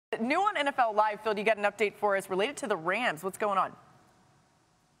New on NFL Live, Phil, you got an update for us related to the Rams. What's going on?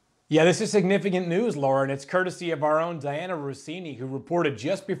 Yeah, this is significant news, Laura, and it's courtesy of our own Diana Rossini, who reported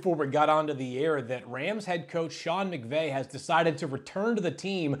just before we got onto the air that Rams head coach Sean McVay has decided to return to the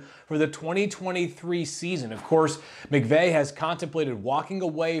team for the 2023 season. Of course, McVay has contemplated walking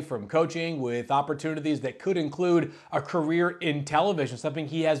away from coaching with opportunities that could include a career in television, something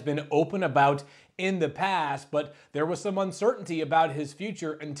he has been open about in the past, but there was some uncertainty about his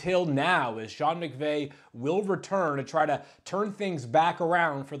future until now, as Sean McVay will return to try to turn things back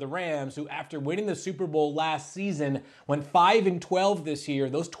around for the Rams, who after winning the Super Bowl last season went 5-12 this year.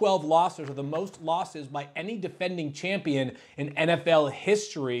 Those 12 losses are the most losses by any defending champion in NFL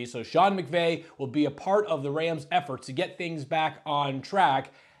history. So Sean McVay will be a part of the Rams' efforts to get things back on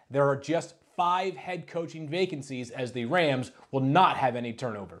track. There are just 5 head coaching vacancies, as the Rams will not have any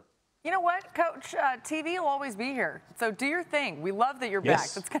turnover. You know what, Coach? TV will always be here. So do your thing. We love that you're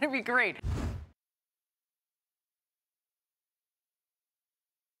Yes. back. That's going to be great.